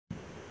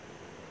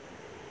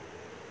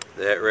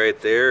That right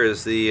there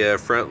is the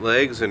front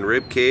legs and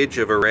rib cage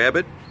of a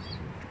rabbit.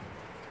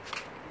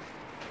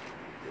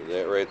 And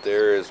that right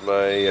there is my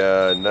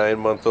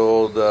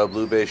 9-month-old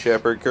Blue Bay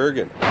Shepherd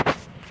Kurgan.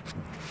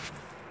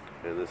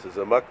 And this is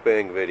a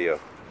mukbang video.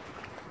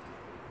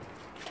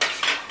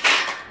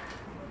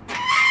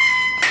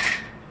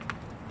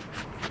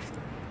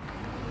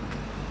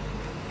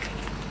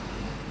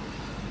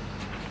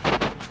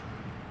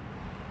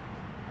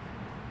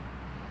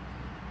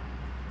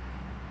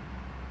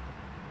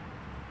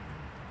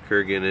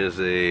 Kurgan is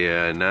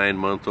a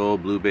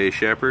 9-month-old Blue Bay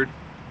Shepherd.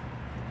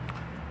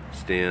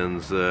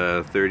 Stands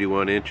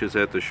 31 inches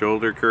at the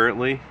shoulder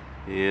currently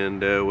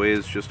and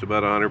weighs just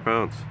about 100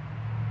 pounds.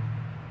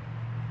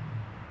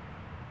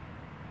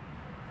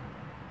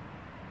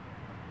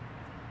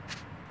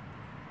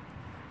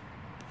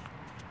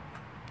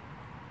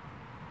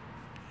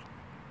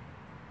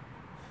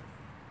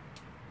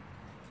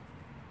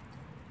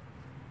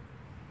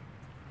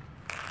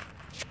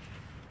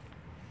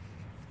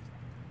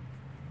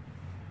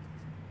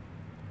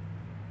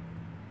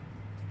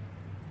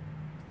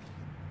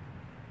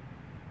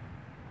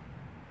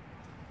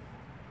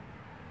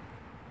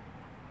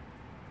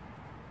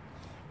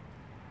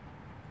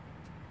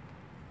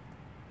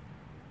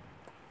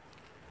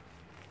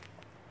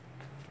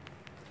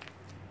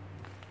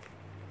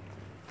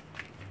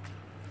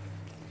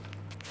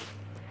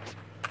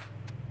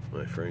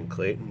 My friend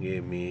Clayton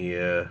gave me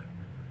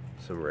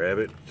some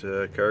rabbit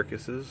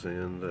carcasses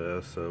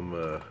and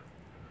some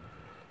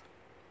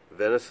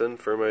venison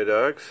for my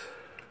dogs.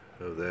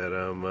 Of that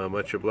I'm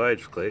much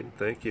obliged, Clayton.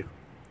 Thank you.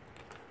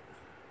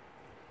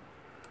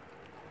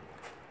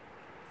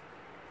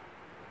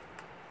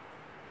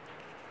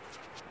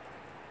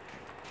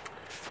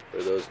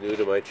 For those new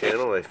to my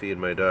channel, I feed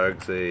my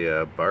dogs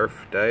a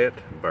BARF diet.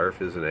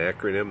 BARF is an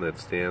acronym that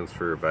stands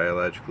for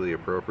Biologically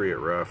Appropriate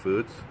Raw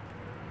Foods.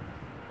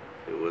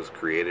 It was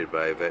created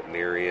by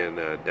veterinarian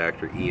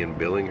Dr. Ian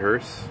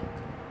Billinghurst,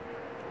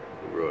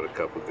 who wrote a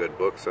couple good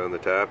books on the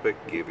topic,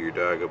 Give Your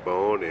Dog a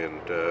Bone,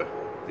 and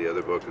the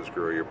other book is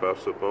Grow Your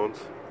Pups with Bones.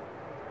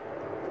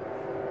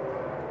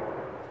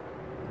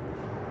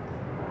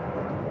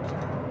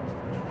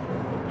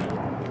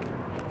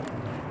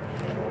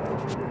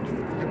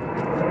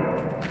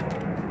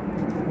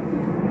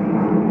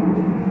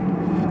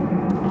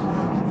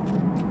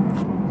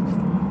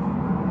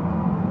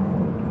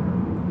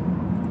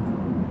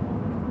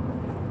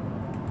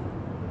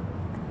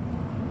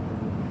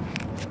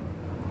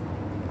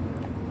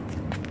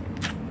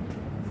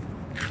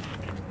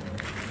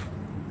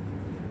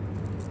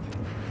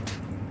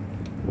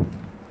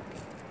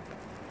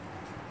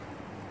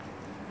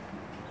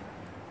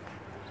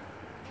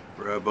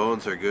 Raw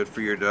bones are good for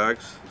your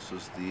dogs. This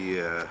is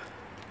the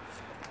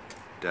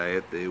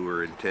diet they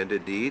were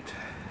intended to eat.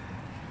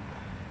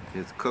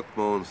 It's cooked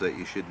bones that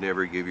you should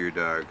never give your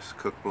dogs.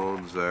 Cooked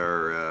bones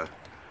are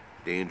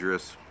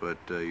dangerous, but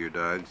your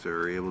dogs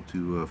are able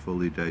to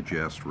fully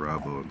digest raw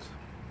bones.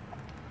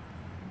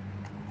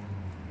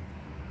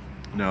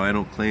 Now, I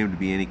don't claim to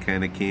be any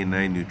kind of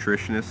canine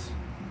nutritionist.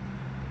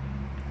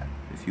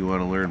 If you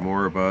want to learn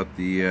more about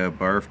the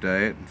BARF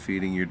diet and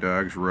feeding your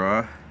dogs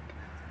raw,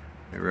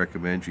 I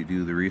recommend you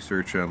do the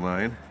research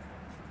online.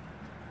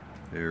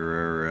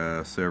 There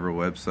are several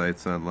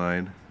websites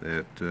online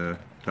that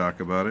talk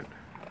about it.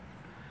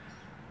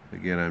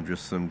 Again, I'm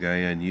just some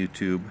guy on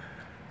YouTube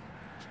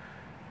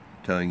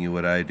telling you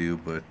what I do,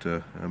 but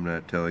I'm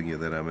not telling you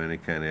that I'm any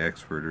kind of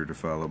expert or to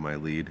follow my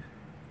lead.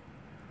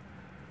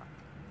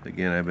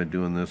 Again, I've been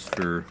doing this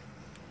for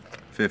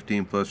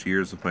 15 plus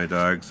years with my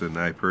dogs, and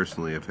I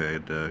personally have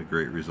had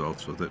great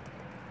results with it.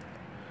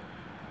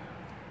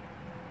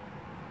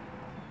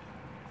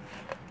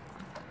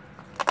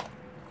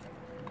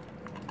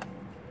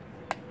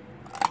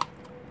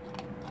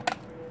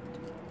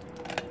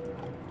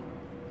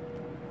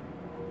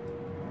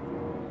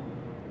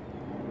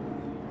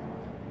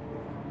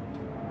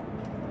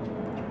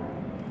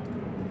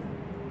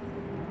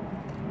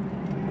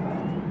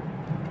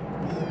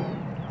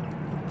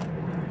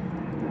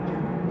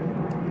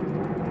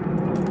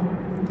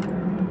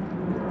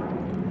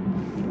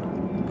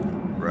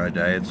 Raw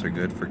diets are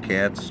good for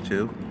cats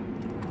too.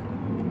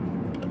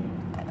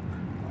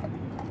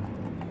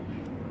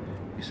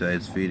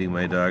 Besides feeding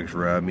my dogs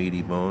raw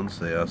meaty bones,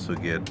 they also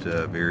get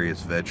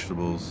various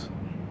vegetables,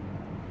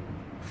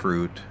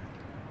 fruit,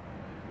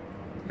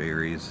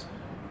 berries,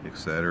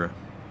 etc.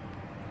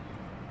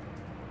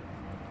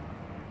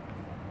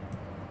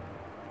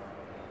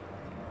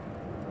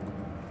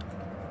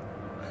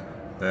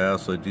 I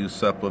also do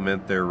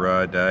supplement their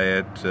raw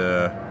diet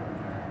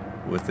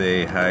with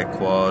a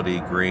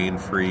high-quality,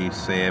 grain-free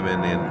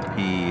salmon and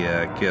pea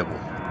kibble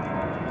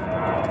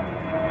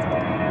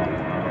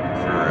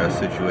for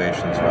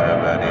situations when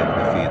I'm not able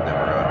to feed them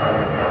raw.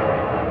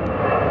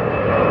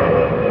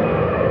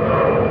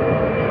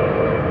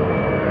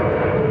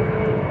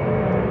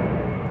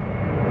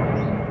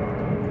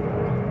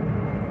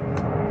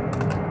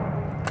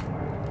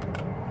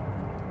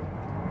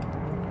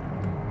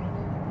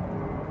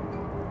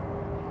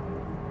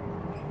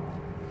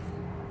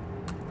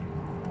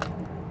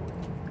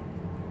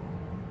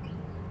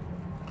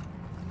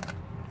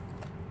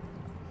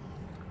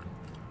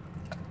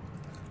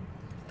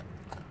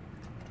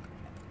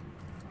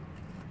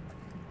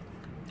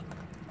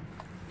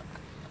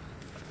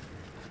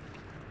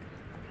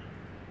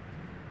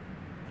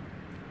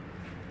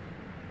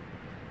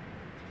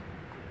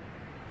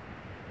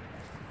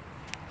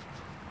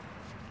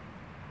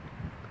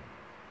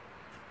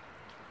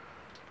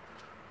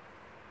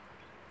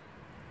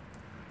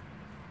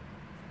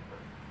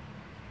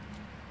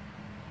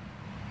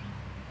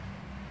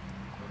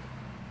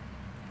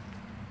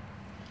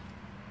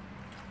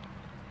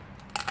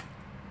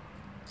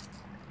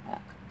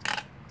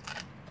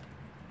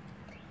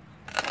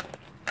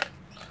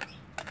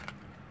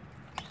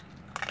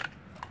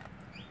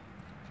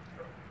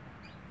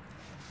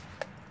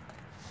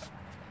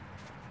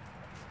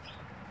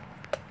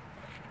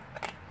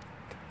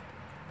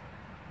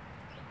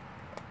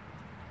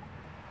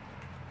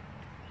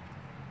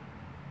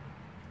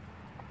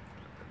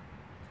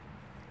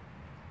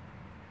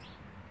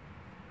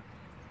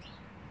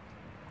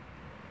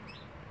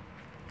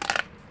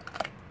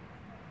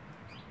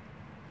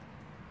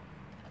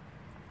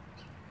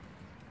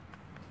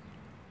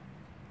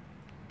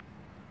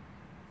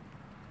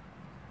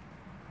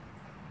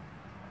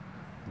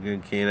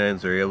 Again,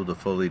 canines are able to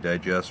fully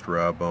digest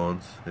raw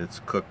bones. It's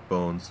cooked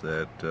bones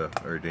that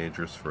are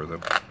dangerous for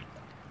them.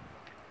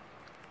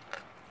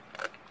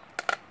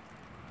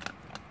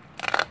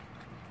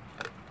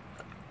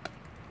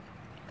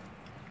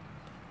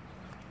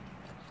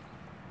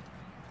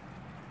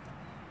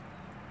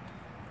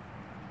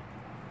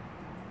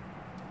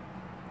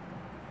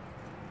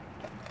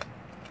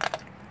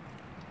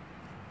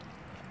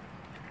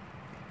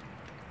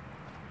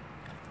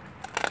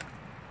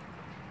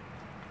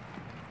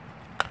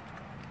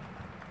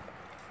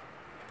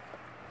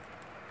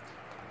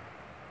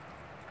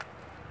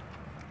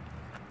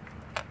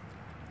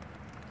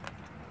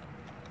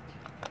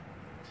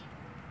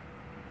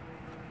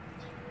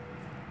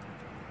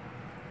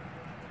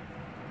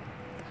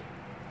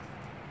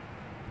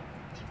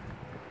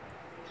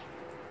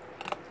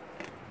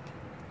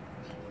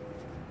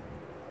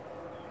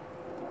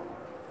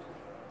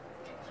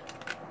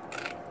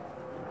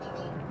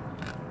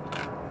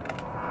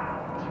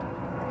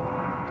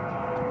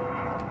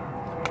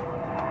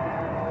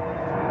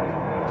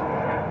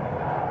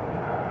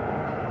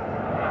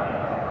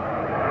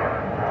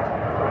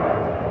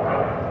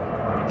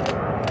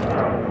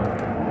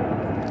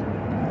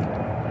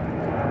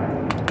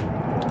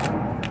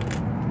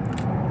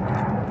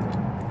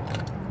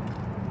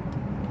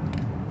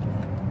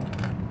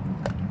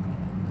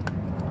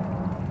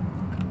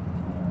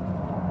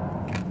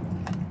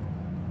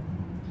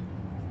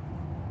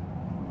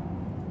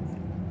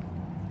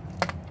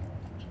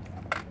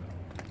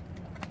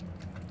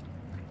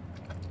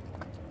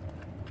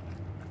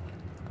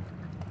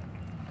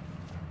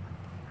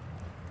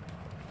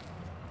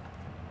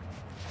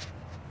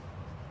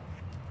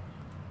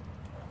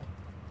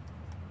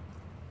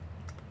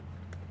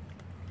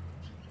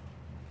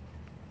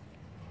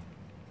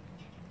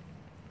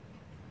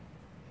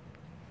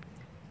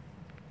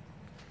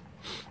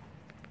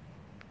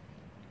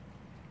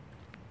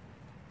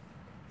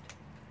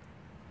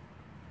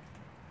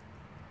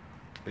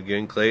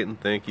 Again, Clayton,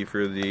 thank you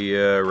for the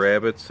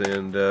rabbits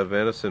and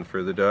venison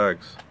for the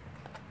dogs.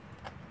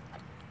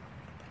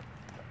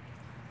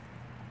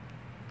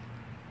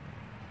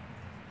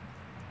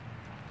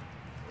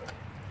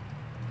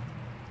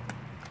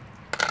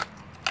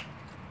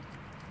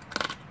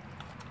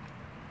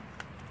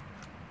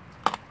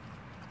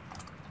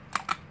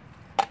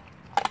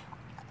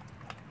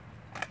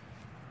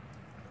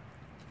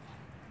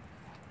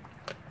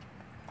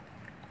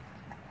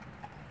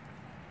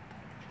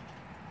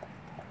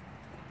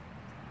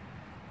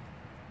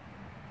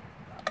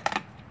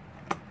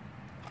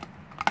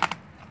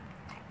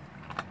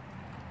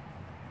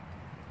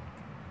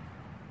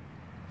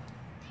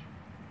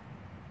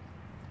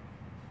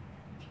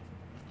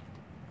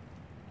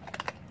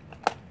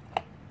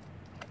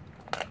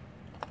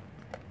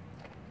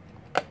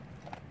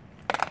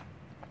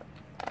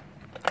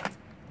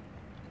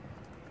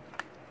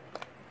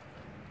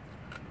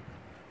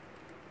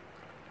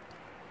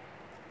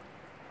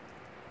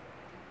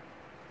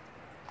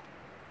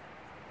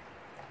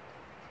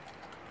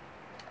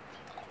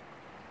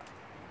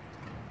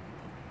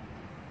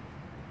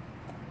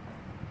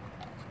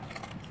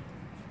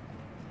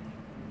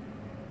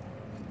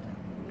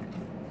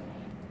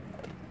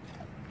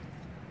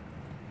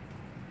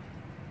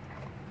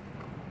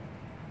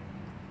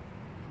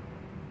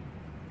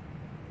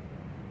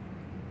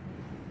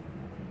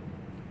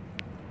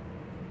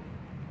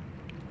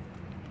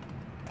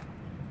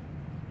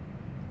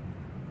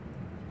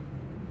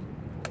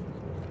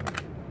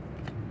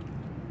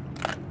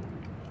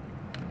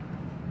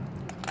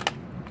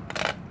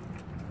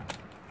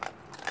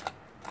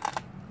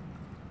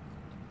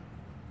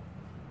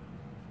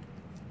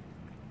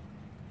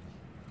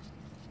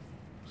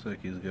 Looks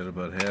like he's got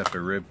about half a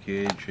rib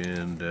cage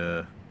and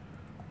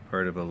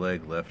part of a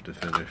leg left to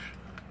finish.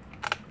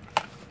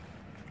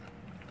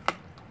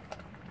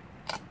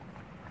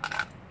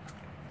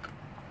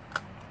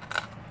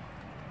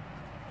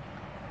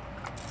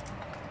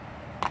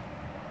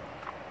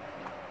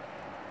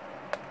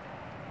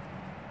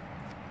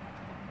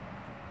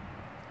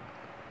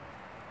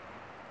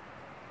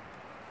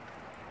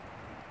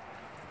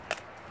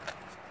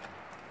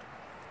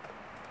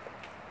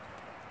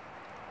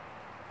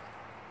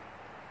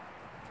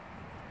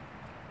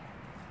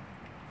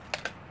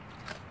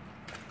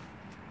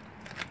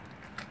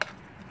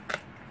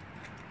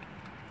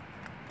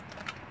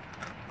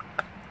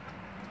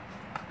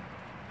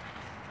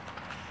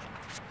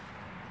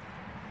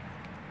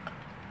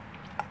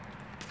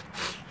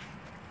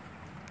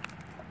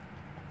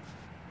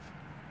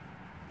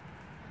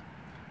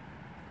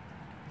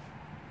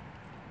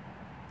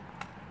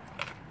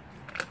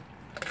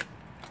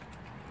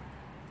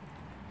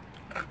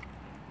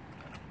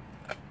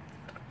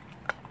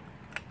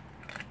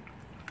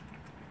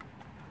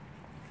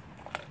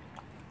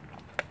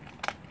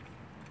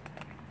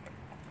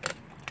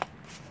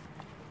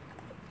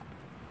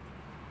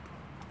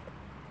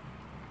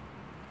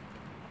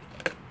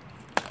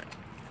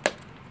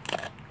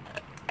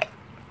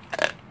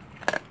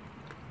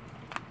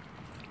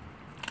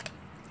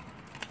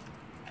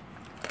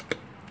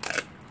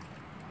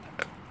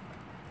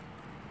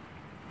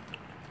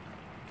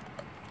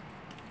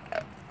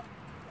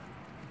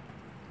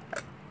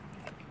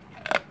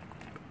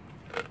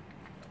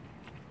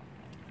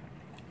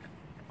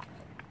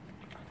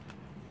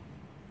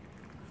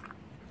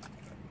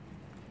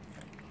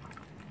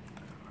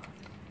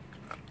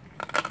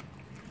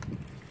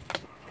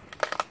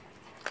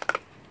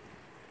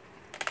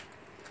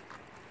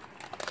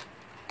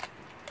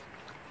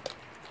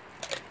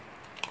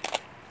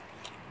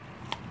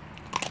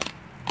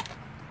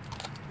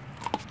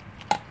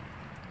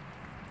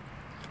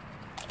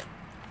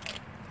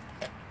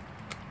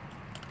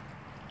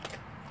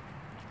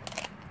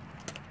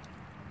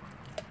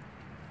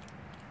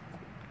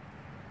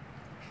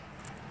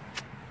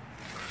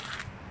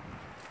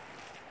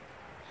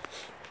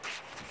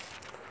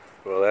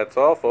 Well, that's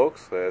all,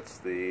 folks. That's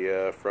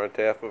the front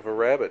half of a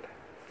rabbit.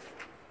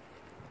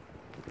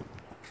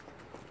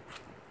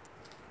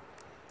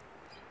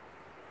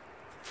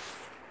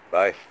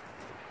 Bye.